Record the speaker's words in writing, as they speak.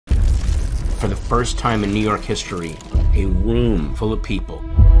For the first time in New York history, a room full of people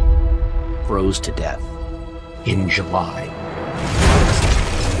froze to death in July.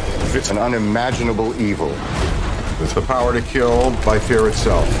 It's an unimaginable evil with the power to kill by fear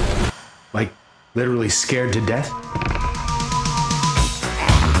itself. Like, literally scared to death?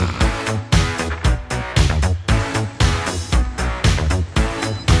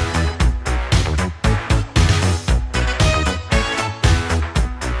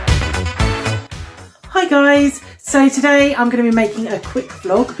 Hi guys, so today I'm going to be making a quick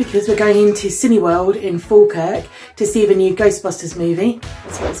vlog because we're going into Cineworld in Falkirk to see the new Ghostbusters movie,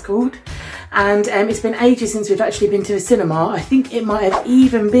 that's what it's called. And it's been ages since we've actually been to a cinema. I think it might have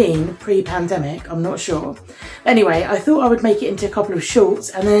even been pre-pandemic, I'm not sure. Anyway, I thought I would make it into a couple of shorts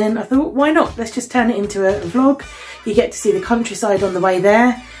and then I thought, why not? Let's just turn it into a vlog. You get to see the countryside on the way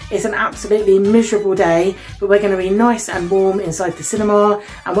there. It's an absolutely miserable day, but we're going to be nice and warm inside the cinema,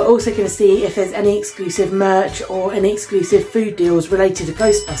 and we're also going to see if there's any exclusive merch or any exclusive food deals related to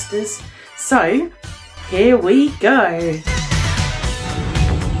Ghostbusters. So, here we go.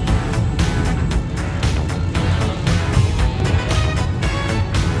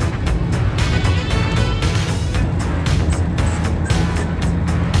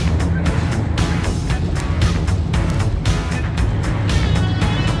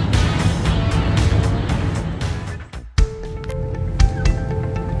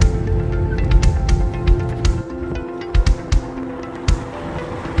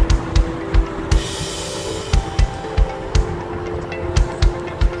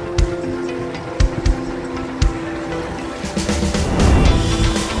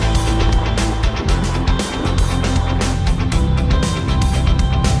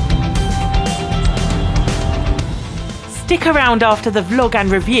 Stick around after the vlog and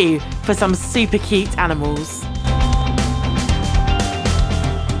review for some super cute animals.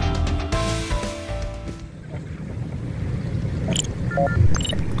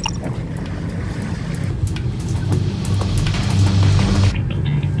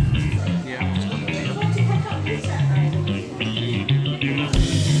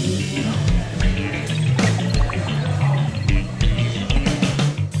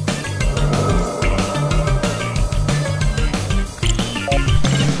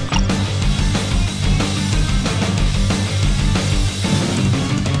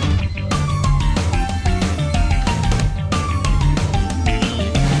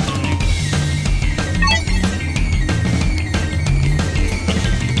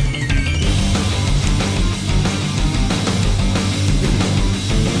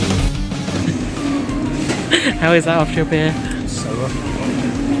 How is that after your beer? Sour.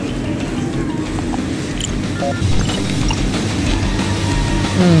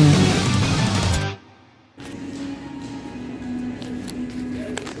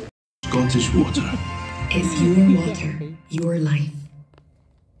 Scottish water. If your water, your life.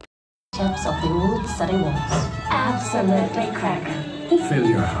 Tips of the old city walls. Absolutely cracking. Fill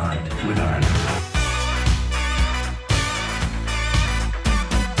your heart with Ireland.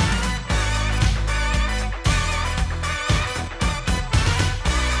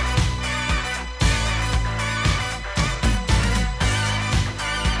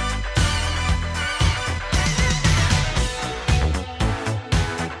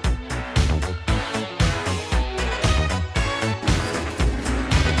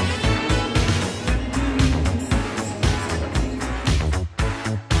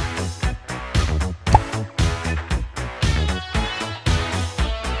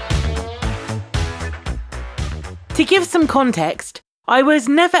 To give some context, I was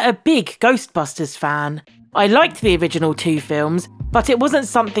never a big Ghostbusters fan. I liked the original two films, but it wasn't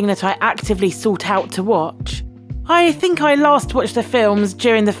something that I actively sought out to watch. I think I last watched the films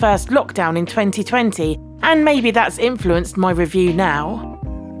during the first lockdown in 2020, and maybe that's influenced my review now.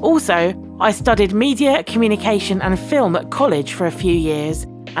 Also, I studied media, communication and film at college for a few years,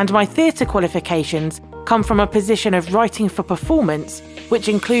 and my theatre qualifications come from a position of writing for performance, which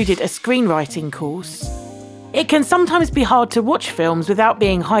included a screenwriting course. It can sometimes be hard to watch films without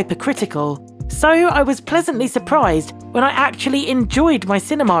being hypercritical, so I was pleasantly surprised when I actually enjoyed my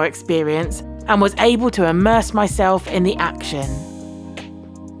cinema experience and was able to immerse myself in the action.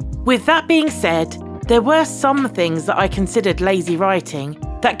 With that being said, there were some things that I considered lazy writing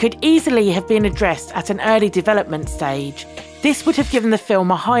that could easily have been addressed at an early development stage. This would have given the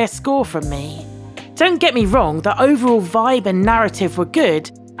film a higher score from me. Don't get me wrong, the overall vibe and narrative were good,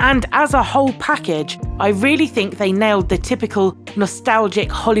 and as a whole package, I really think they nailed the typical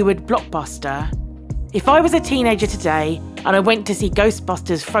nostalgic Hollywood blockbuster. If I was a teenager today and I went to see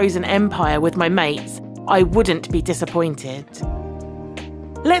Ghostbusters Frozen Empire with my mates, I wouldn't be disappointed.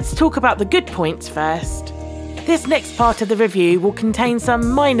 Let's talk about the good points first. This next part of the review will contain some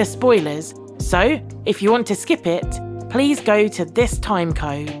minor spoilers, so if you want to skip it, please go to this time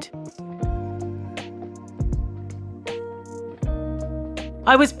code.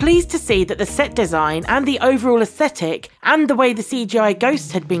 I was pleased to see that the set design and the overall aesthetic and the way the CGI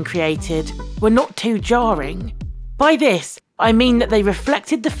ghosts had been created were not too jarring. By this, I mean that they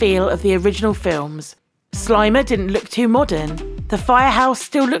reflected the feel of the original films. Slimer didn't look too modern, the firehouse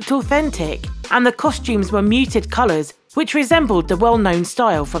still looked authentic, and the costumes were muted colours which resembled the well-known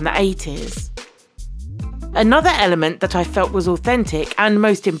style from the 80s. Another element that I felt was authentic and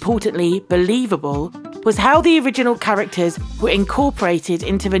most importantly believable was how the original characters were incorporated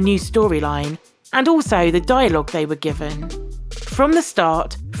into the new storyline, and also the dialogue they were given. From the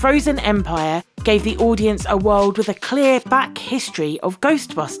start, Frozen Empire gave the audience a world with a clear back history of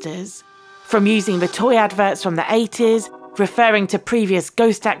Ghostbusters. From using the toy adverts from the 80s, referring to previous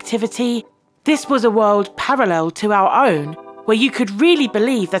ghost activity, this was a world parallel to our own, where you could really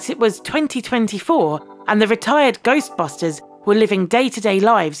believe that it was 2024 and the retired Ghostbusters were living day-to-day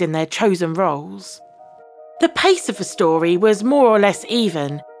lives in their chosen roles. The pace of the story was more or less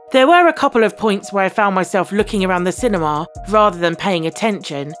even. There were a couple of points where I found myself looking around the cinema rather than paying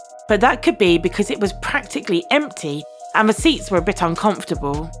attention, but that could be because it was practically empty and the seats were a bit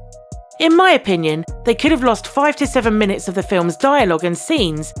uncomfortable. In my opinion, they could have lost 5 to 7 minutes of the film's dialogue and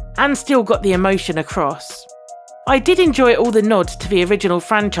scenes and still got the emotion across. I did enjoy all the nods to the original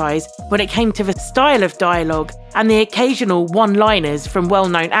franchise when it came to the style of dialogue and the occasional one-liners from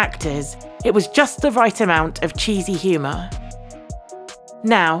well-known actors. It was just the right amount of cheesy humour.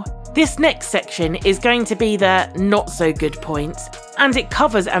 Now, this next section is going to be the not-so-good points, and it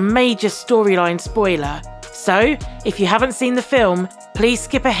covers a major storyline spoiler. So, if you haven't seen the film, please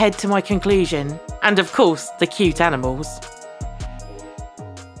skip ahead to my conclusion, and of course, the cute animals.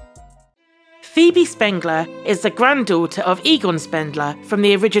 Phoebe Spengler is the granddaughter of Egon Spengler from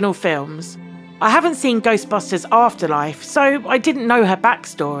the original films. I haven't seen Ghostbusters Afterlife, so I didn't know her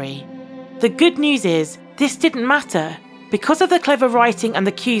backstory. The good news is, this didn't matter. Because of the clever writing and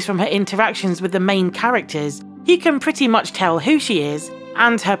the cues from her interactions with the main characters, you can pretty much tell who she is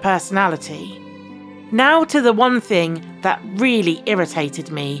and her personality. Now to the one thing that really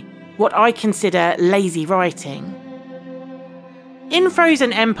irritated me, what I consider lazy writing. In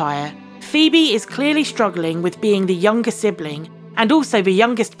Frozen Empire, Phoebe is clearly struggling with being the younger sibling and also the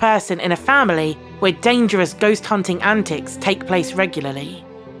youngest person in a family where dangerous ghost hunting antics take place regularly.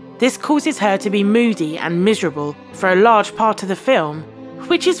 This causes her to be moody and miserable for a large part of the film,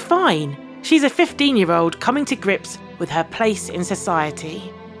 which is fine. She's a 15-year-old coming to grips with her place in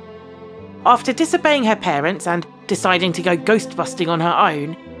society. After disobeying her parents and deciding to go ghostbusting on her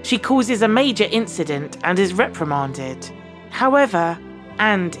own, she causes a major incident and is reprimanded. However,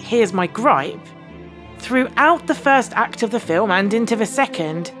 and here's my gripe, throughout the first act of the film and into the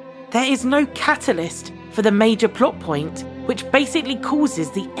second, there is no catalyst for the major plot point, which basically causes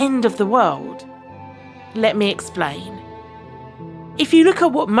the end of the world. Let me explain. If you look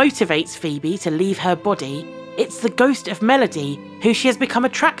at what motivates Phoebe to leave her body, it's the ghost of Melody, who she has become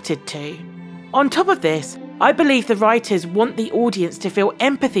attracted to. On top of this, I believe the writers want the audience to feel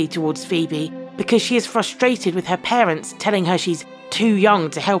empathy towards Phoebe because she is frustrated with her parents telling her she's too young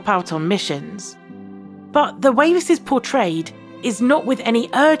to help out on missions. But the way this is portrayed is not with any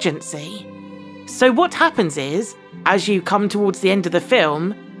urgency. So what happens is, as you come towards the end of the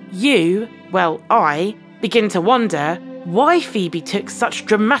film, I begin to wonder why Phoebe took such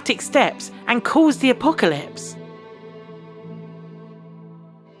dramatic steps and caused the apocalypse.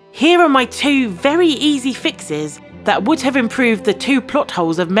 Here are my two very easy fixes that would have improved the two plot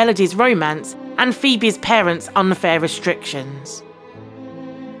holes of Melody's romance and Phoebe's parents' unfair restrictions.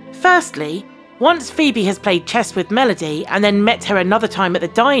 Firstly, once Phoebe has played chess with Melody and then met her another time at the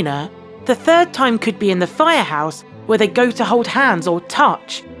diner, the third time could be in the firehouse where they go to hold hands or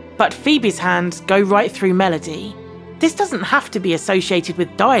touch, but Phoebe's hands go right through Melody. This doesn't have to be associated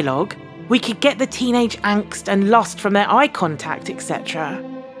with dialogue. We could get the teenage angst and lust from their eye contact, etc.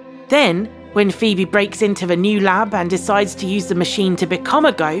 Then, when Phoebe breaks into the new lab and decides to use the machine to become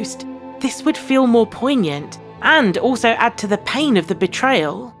a ghost, this would feel more poignant and also add to the pain of the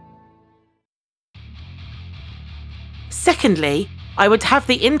betrayal. Secondly, I would have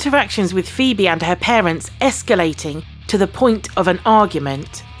the interactions with Phoebe and her parents escalating to the point of an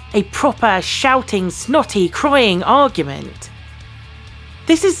argument. A proper, shouting, snotty, crying argument.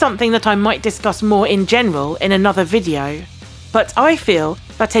 This is something that I might discuss more in general in another video, but I feel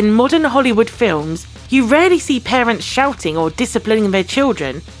that in modern Hollywood films, you rarely see parents shouting or disciplining their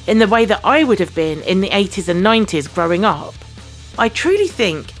children in the way that I would have been in the 80s and 90s growing up. I truly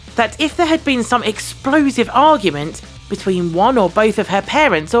think that if there had been some explosive argument between one or both of her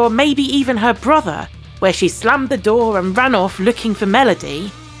parents, or maybe even her brother, where she slammed the door and ran off looking for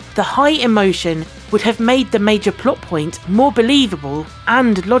Melody, the high emotion would have made the major plot point more believable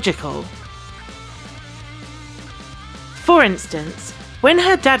and logical. For instance, when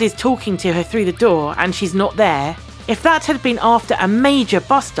her dad is talking to her through the door and she's not there, if that had been after a major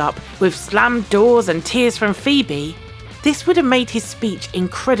bust-up with slammed doors and tears from Phoebe, this would have made his speech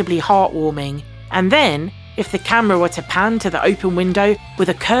incredibly heartwarming. And then, if the camera were to pan to the open window with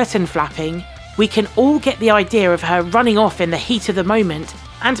a curtain flapping, we can all get the idea of her running off in the heat of the moment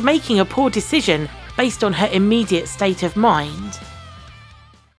and making a poor decision based on her immediate state of mind.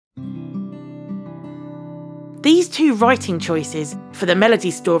 These two writing choices for the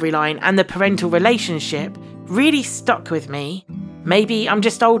Melody storyline and the parental relationship really stuck with me. Maybe I'm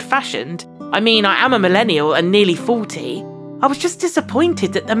just old-fashioned. I mean, I am a millennial and nearly 40. I was just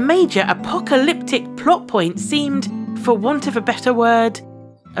disappointed that the major apocalyptic plot point seemed, for want of a better word,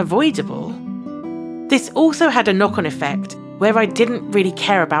 avoidable. This also had a knock-on effect where I didn't really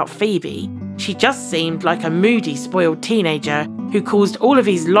care about Phoebe. She just seemed like a moody, spoiled teenager who caused all of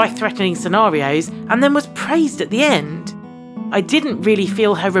these life-threatening scenarios and then was praised at the end. I didn't really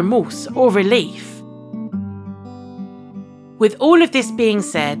feel her remorse or relief. With all of this being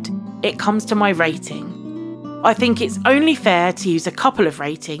said, it comes to my rating. I think it's only fair to use a couple of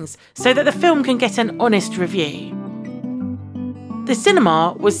ratings so that the film can get an honest review. The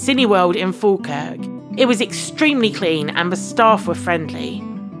cinema was Cineworld in Falkirk. It was extremely clean and the staff were friendly.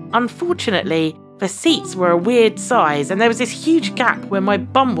 Unfortunately, the seats were a weird size and there was this huge gap where my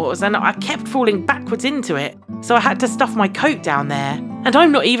bum was and I kept falling backwards into it, so I had to stuff my coat down there, and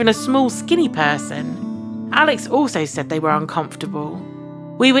I'm not even a small skinny person. Alex also said they were uncomfortable.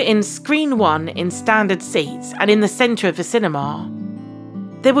 We were in screen 1 in standard seats and in the centre of the cinema.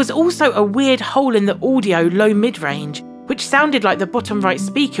 There was also a weird hole in the audio low mid-range, which sounded like the bottom right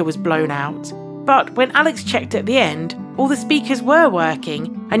speaker was blown out. But when Alex checked at the end, all the speakers were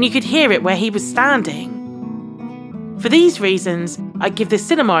working and you could hear it where he was standing. For these reasons, I give the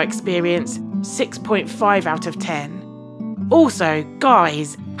cinema experience 6.5 out of 10. Also,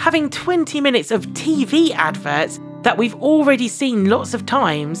 guys, having 20 minutes of TV adverts that we've already seen lots of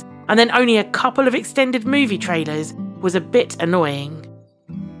times and then only a couple of extended movie trailers was a bit annoying.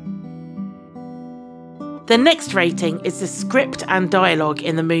 The next rating is the script and dialogue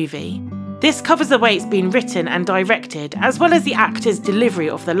in the movie. This covers the way it's been written and directed, as well as the actors' delivery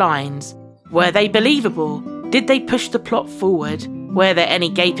of the lines. Were they believable? Did they push the plot forward? Were there any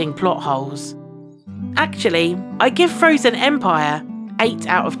gaping plot holes? Actually, I give Frozen Empire 8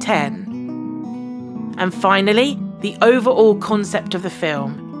 out of 10. And finally, the overall concept of the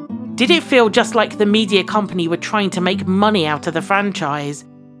film. Did it feel just like the media company were trying to make money out of the franchise?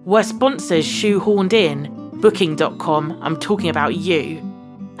 Were sponsors shoehorned in? Booking.com, I'm talking about you.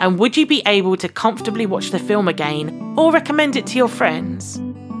 And would you be able to comfortably watch the film again or recommend it to your friends?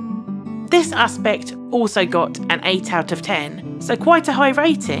 This aspect also got an 8 out of 10, so quite a high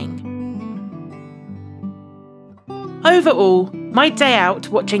rating. Overall, my day out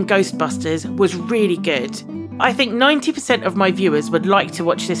watching Ghostbusters was really good. I think 90% of my viewers would like to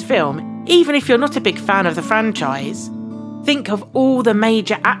watch this film, even if you're not a big fan of the franchise. Think of all the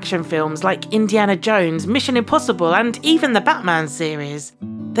major action films like Indiana Jones, Mission Impossible, and even the Batman series.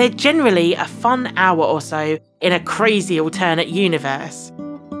 They're generally a fun hour or so in a crazy alternate universe.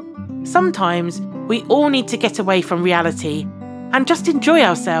 Sometimes we all need to get away from reality and just enjoy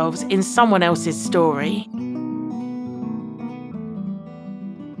ourselves in someone else's story.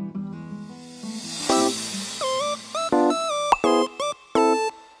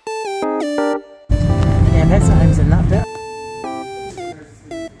 Yeah, Pets at Home's in that bit.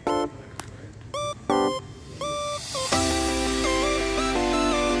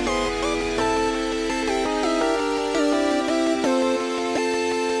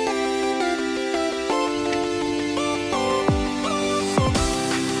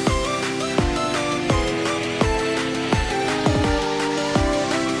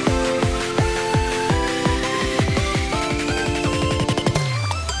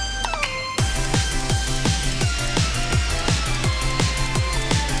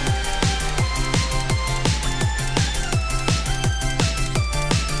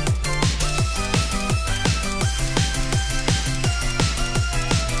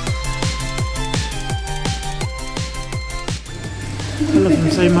 I love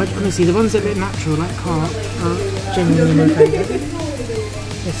them so much. Honestly, the ones that look natural, like heart, are genuinely my favourite.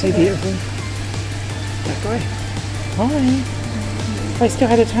 They're so beautiful. That guy. Hi. If I still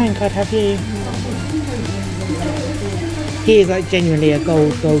had a tank, I'd have you. He is like genuinely a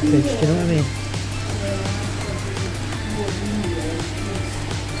goldfish, do you know what I mean?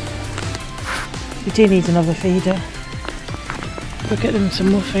 We do need another feeder. We'll get them some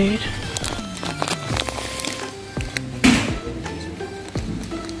more food.